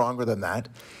he's stronger than that,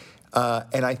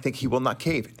 and I think he will not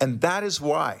cave. And that is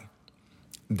why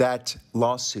that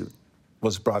lawsuit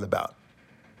was brought about,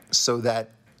 so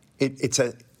that it's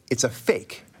a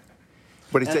fake,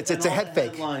 but it's a head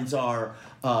fake. Headlines are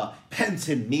Pence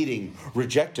in meeting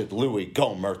rejected Louis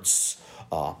Gohmert's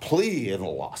plea in the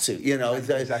lawsuit.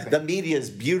 Exactly. The media is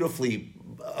beautifully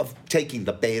taking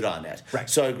the bait on it. Right.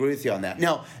 So I agree with you on that.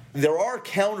 Now, there are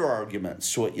counter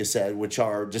arguments to what you said, which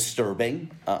are disturbing,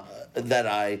 that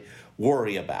I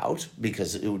worry about,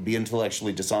 because it would be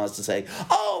intellectually dishonest to say,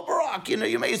 "Oh, Barack,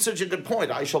 you made such a good point.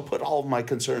 I shall put all of my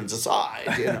concerns aside."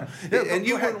 And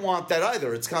you wouldn't want that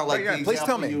either. It's kind of like the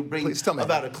example you bring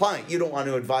about a client. You don't want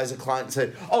to advise a client and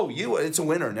say, "Oh, it's a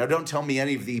winner. Now don't tell me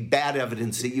any of the bad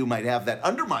evidence that you might have that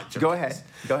undermines your case."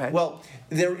 Go ahead. Well,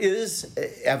 there is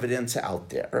evidence out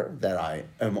there that I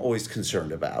am always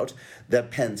concerned about,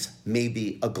 that Pence may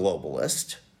be a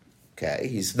globalist. Okay,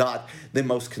 he's not the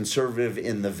most conservative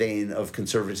in the vein of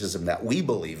conservatism that we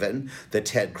believe in, the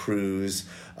Ted Cruz,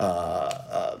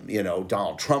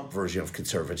 Donald Trump version of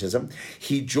conservatism.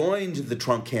 He joined the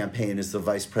Trump campaign as the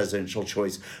vice presidential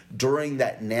choice during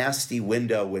that nasty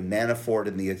window when Manafort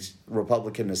and the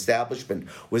Republican establishment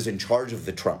was in charge of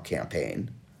the Trump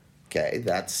campaign. Okay,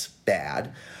 that's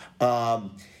bad.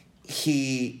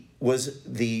 He was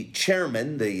the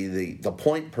chairman, the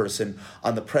point person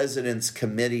on the president's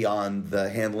committee on the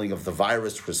handling of the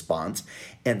virus response,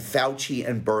 and Fauci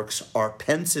and Birx are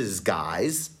Pence's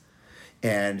guys,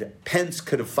 and Pence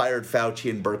could have fired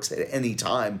Fauci and Birx at any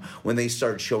time when they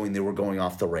started showing they were going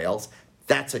off the rails.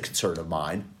 That's a concern of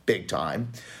mine, big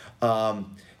time.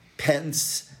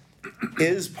 Pence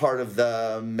is part of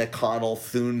the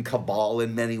McConnell-Thune cabal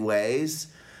in many ways.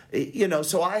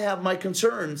 So I have my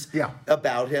concerns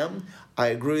about him. I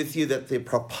agree with you that the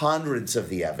preponderance of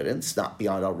the evidence, not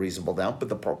beyond all reasonable doubt, but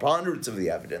the preponderance of the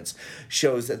evidence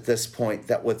shows at this point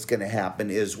that what's going to happen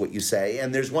is what you say.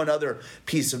 And there's one other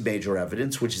piece of major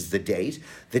evidence, which is the date.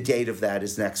 The date of that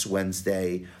is next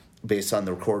Wednesday, based on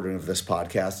the recording of this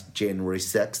podcast, January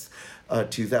 6th,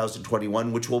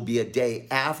 2021, which will be a day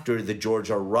after the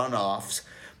Georgia runoffs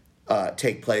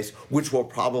take place, which will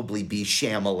probably be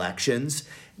sham elections,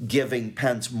 giving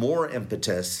Pence more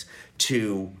impetus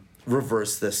to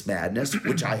reverse this madness,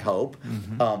 which I hope.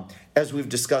 Mm-hmm. As we've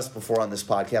discussed before on this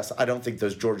podcast, I don't think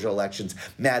those Georgia elections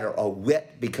matter a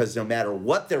whit, because no matter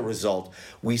what their result,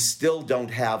 we still don't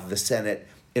have the Senate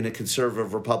in a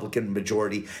conservative Republican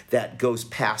majority that goes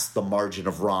past the margin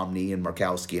of Romney and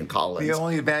Murkowski and Collins. The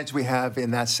only advantage we have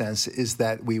in that sense is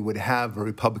that we would have a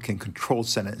Republican-controlled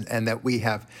Senate, and that we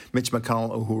have Mitch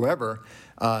McConnell or whoever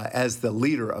as the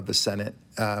leader of the Senate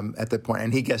at that point,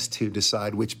 and he gets to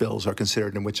decide which bills are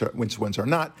considered and which ones are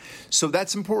not. So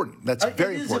that's important. That's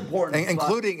very important,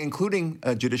 including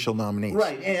judicial nominees.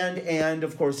 Right, and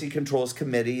of course he controls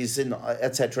committees and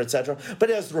et cetera, et cetera. But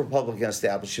as the Republican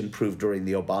establishment proved during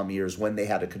the Obama years, when they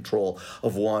had a control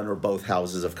of one or both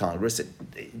houses of Congress,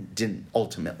 it didn't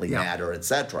ultimately matter, et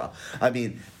cetera. I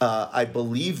mean, I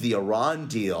believe the Iran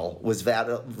deal was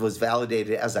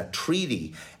validated as a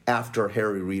treaty after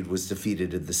Harry Reid was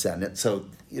defeated in the Senate. So,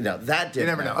 that didn't You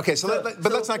never know. Okay,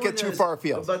 but let's not get too far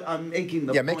afield. But I'm making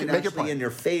the point in your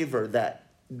favor that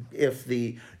if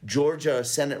the Georgia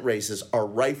Senate races are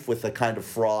rife with the kind of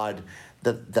fraud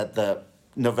that the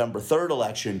November 3rd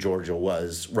election in Georgia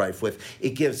was rife with,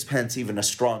 it gives Pence even a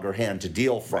stronger hand to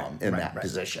deal from in that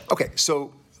position. Okay,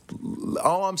 so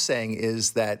all I'm saying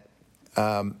is that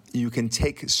you can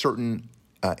take certain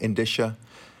indicia.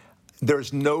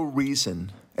 There's no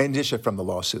reason, indicia from the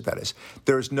lawsuit, that is,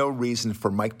 there's no reason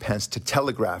for Mike Pence to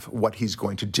telegraph what he's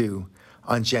going to do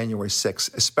on January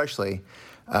 6th, especially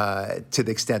to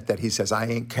the extent that he says, I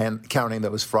ain't counting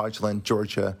those fraudulent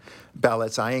Georgia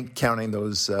ballots. I ain't counting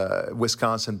those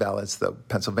Wisconsin ballots, the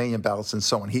Pennsylvania ballots, and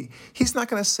so on. He's not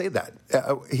going to say that.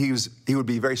 He would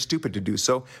be very stupid to do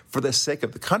so for the sake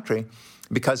of the country,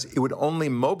 because it would only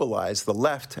mobilize the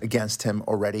left against him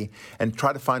already and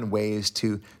try to find ways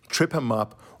to trip him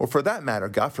up, or for that matter,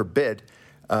 God forbid,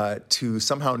 to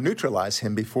somehow neutralize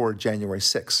him before January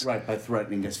 6th. Right, by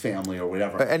threatening his family or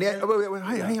whatever.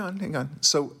 Hang on.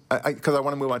 So, because I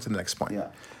want to move on to the next point.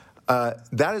 Yeah.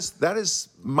 That is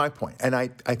my point. And I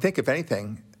think, if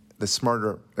anything, the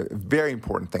smarter, very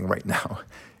important thing right now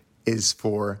is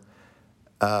for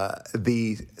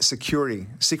the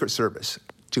Secret Service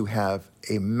to have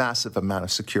a massive amount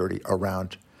of security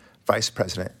around Vice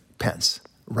President Pence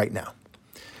right now.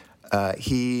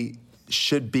 He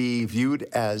should be viewed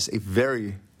as a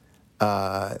very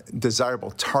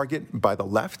desirable target by the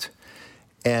left,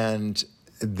 and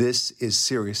this is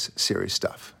serious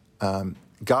stuff.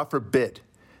 God forbid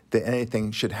that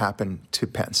anything should happen to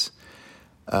Pence,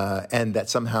 and that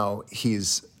somehow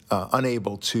he's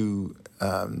unable to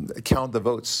count the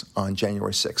votes on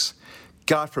January 6th.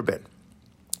 God forbid.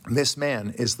 This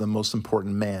man is the most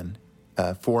important man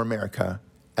for America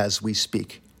as we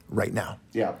speak right now.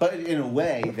 Yeah, but in a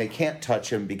way, they can't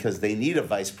touch him because they need a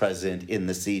vice president in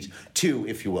the seat to,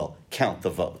 if you will, count the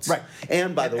votes. Right.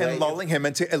 And by the way, lulling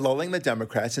the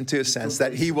Democrats into a sense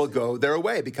that he will go their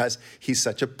way because he's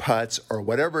such a putz or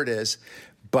whatever it is.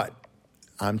 But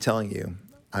I'm telling you,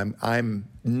 I'm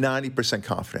 90%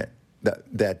 confident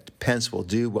that Pence will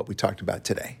do what we talked about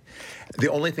today. The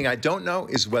only thing I don't know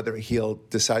is whether he'll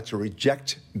decide to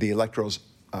reject the electoral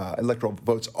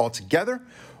votes altogether,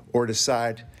 or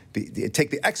decide take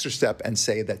the extra step and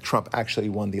say that Trump actually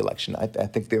won the election. I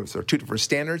think there are two different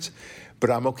standards,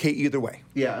 but I'm okay either way.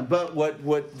 Yeah, but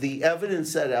what the evidence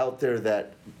said out there,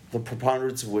 that the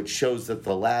preponderance of which shows that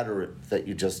the latter that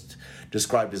you just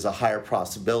described as a higher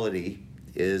possibility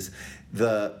is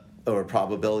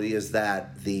probability is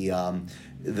that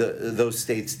those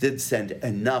states did send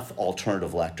enough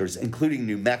alternative electors, including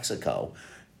New Mexico,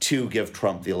 to give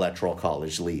Trump the Electoral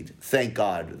College lead. Thank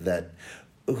God that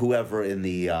whoever in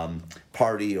the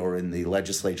party or in the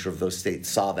legislature of those states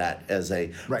saw that as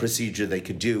a procedure they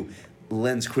could do,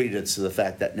 lends credence to the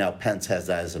fact that now Pence has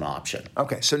that as an option.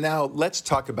 Okay, so now let's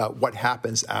talk about what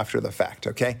happens after the fact,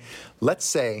 okay? Let's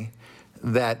say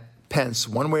that Pence,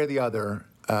 one way or the other,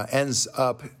 ends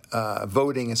up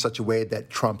voting in such a way that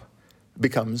Trump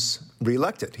becomes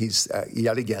reelected. He's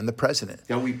yet again the president.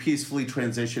 Now we peacefully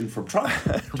transition from Trump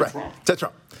to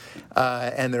Trump.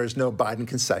 And there's no Biden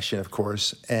concession, of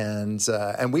course. And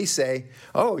we say,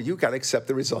 oh, you got to accept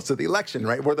the results of the election,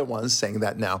 right? We're the ones saying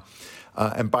that now.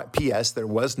 And by P.S., there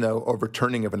was no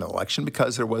overturning of an election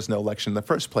because there was no election in the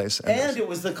first place. And it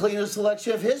was the cleanest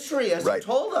election of history, as you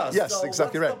told us. Yes, so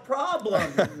exactly what's right. The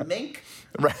problem, Mink?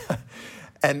 Right.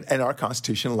 And our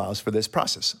Constitution allows for this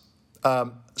process.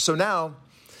 So now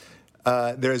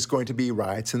there's going to be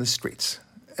riots in the streets.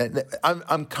 And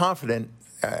I'm confident,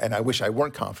 and I wish I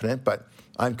weren't confident, but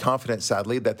I'm confident,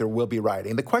 sadly, that there will be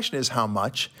rioting. The question is how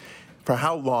much, for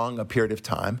how long a period of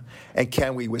time, and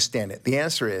can we withstand it? The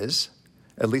answer is,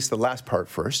 at least the last part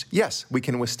first, yes, we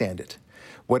can withstand it.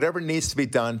 Whatever needs to be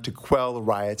done to quell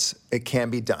riots, it can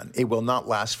be done. It will not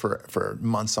last for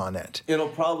months on end. It'll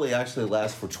probably actually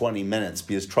last for 20 minutes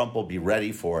because Trump will be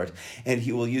ready for it, and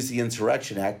he will use the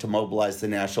Insurrection Act to mobilize the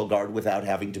National Guard without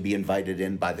having to be invited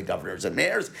in by the governors and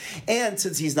mayors. And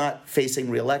since he's not facing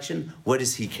re-election, what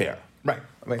does he care? Right.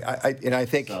 I mean, I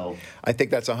think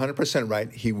that's 100% right.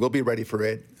 He will be ready for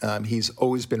it. He's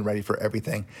always been ready for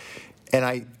everything.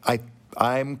 And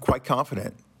I'm quite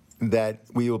confident that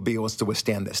we will be able to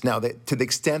withstand this. Now, to the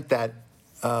extent that,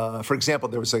 for example,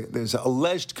 there's an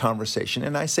alleged conversation,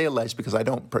 and I say alleged because I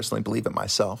don't personally believe it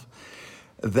myself,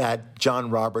 that John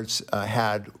Roberts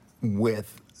had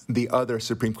with the other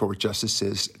Supreme Court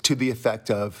justices to the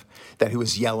effect of that he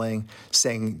was yelling,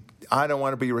 saying, I don't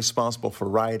want to be responsible for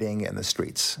rioting in the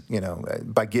streets,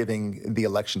 by giving the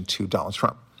election to Donald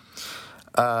Trump.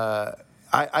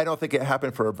 I don't think it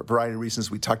happened for a variety of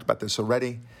reasons. We talked about this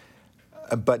already.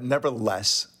 But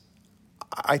nevertheless,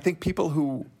 I think people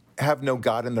who have no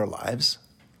God in their lives,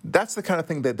 that's the kind of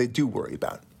thing that they do worry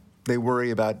about. They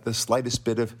worry about the slightest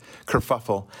bit of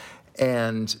kerfuffle.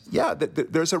 And yeah,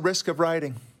 there's a risk of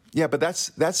rioting. Yeah, but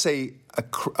that's a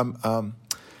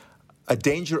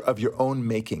danger of your own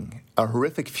making, a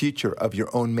horrific future of your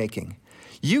own making.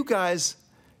 You guys,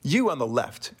 you on the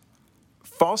left,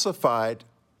 falsified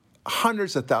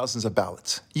hundreds of thousands of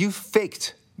ballots. You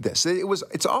faked this.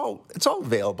 It's all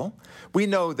available. We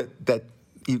know that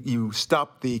you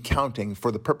stopped the counting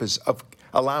for the purpose of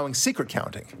allowing secret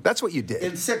counting. That's what you did.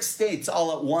 In 6 states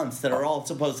all at once that are all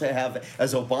supposed to have,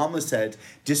 as Obama said,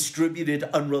 distributed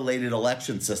unrelated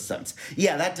election systems.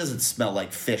 Yeah, that doesn't smell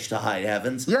like fish to high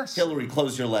heavens. Yes. Hillary,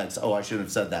 close your legs. Oh, I shouldn't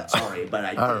have said that. Sorry, but I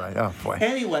did. All right. Oh, boy.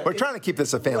 Anyway. We're trying to keep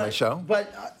this a family show.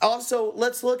 But also,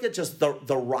 let's look at just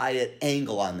the riot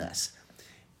angle on this.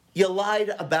 You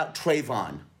lied about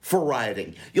Trayvon for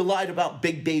rioting. You lied about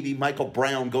big baby Michael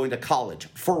Brown going to college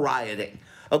for rioting.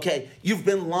 Okay, you've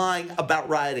been lying about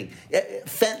rioting.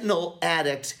 Fentanyl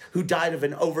addict who died of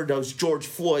an overdose, George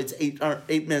Floyd's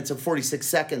 8 minutes and 46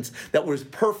 seconds, that was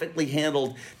perfectly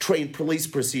handled, trained police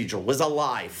procedure, was a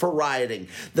lie for rioting.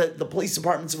 The police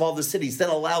departments of all the cities then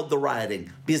allowed the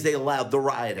rioting because they allowed the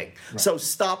rioting. Right. So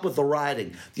stop with the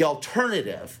rioting. The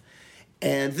alternative,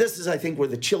 and this is, I think, where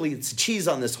the chili and cheese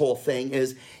on this whole thing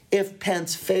is, if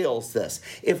Pence fails this,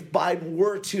 if Biden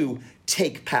were to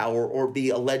take power or be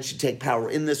alleged to take power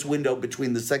in this window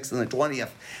between the 6th and the 20th,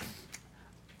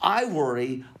 I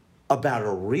worry about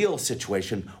a real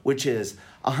situation, which is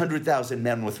 100,000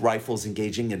 men with rifles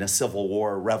engaging in a civil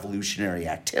war or revolutionary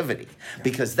activity,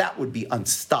 because that would be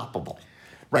unstoppable.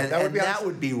 Right, that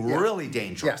would be really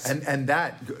dangerous. Yeah, and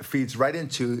that feeds right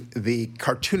into the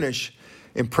cartoonish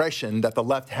impression that the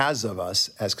left has of us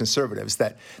as conservatives,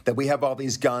 that we have all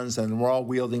these guns and we're all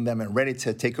wielding them and ready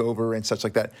to take over and such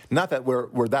like that. Not that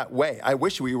we're that way. I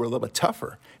wish we were a little bit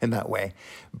tougher in that way.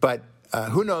 But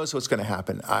who knows what's going to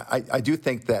happen. I do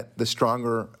think that the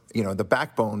stronger, the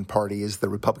backbone party is the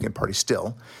Republican Party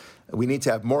still. We need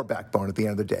to have more backbone at the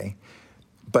end of the day.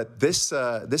 But this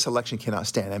election cannot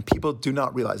stand. And people do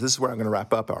not realize, this is where I'm going to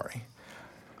wrap up, Ari.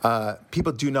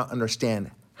 People do not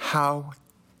understand how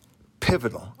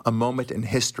pivotal a moment in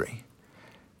history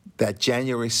that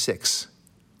January 6,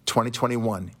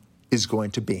 2021 is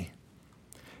going to be.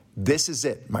 This is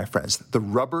it, my friends. The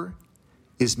rubber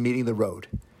is meeting the road.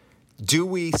 Do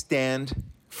we stand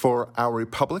for our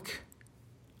republic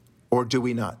or do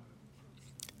we not?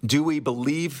 Do we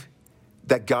believe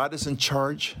that God is in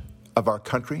charge of our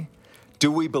country?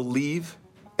 Do we believe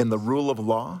in the rule of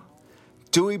law?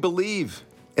 Do we believe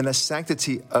in the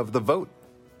sanctity of the vote?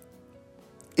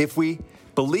 If we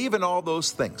believe in all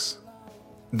those things,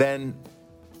 then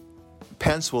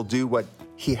Pence will do what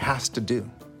he has to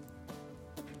do.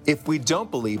 If we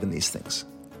don't believe in these things,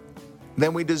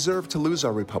 then we deserve to lose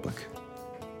our republic.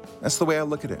 That's the way I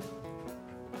look at it.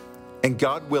 And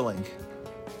God willing,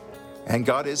 and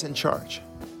God is in charge,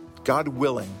 God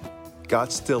willing,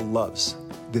 God still loves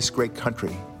this great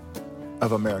country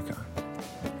of America.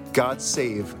 God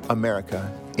save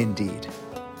America indeed.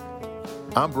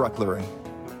 I'm Barak Lurie.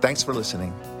 Thanks for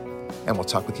listening, and we'll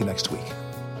talk with you next week.